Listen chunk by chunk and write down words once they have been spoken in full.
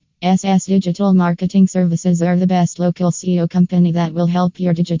SS Digital Marketing Services are the best local SEO company that will help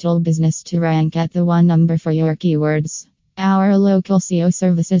your digital business to rank at the one number for your keywords. Our local SEO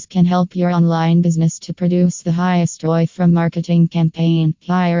services can help your online business to produce the highest ROI from marketing campaign.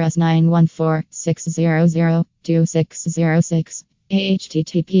 Hire us 914-600-2606.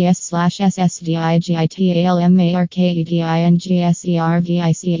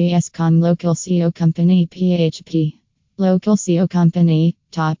 https://ssdigitalmarketingservices.com Local SEO Company PHP. Local SEO Company,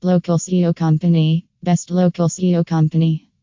 top local SEO company, best local SEO company.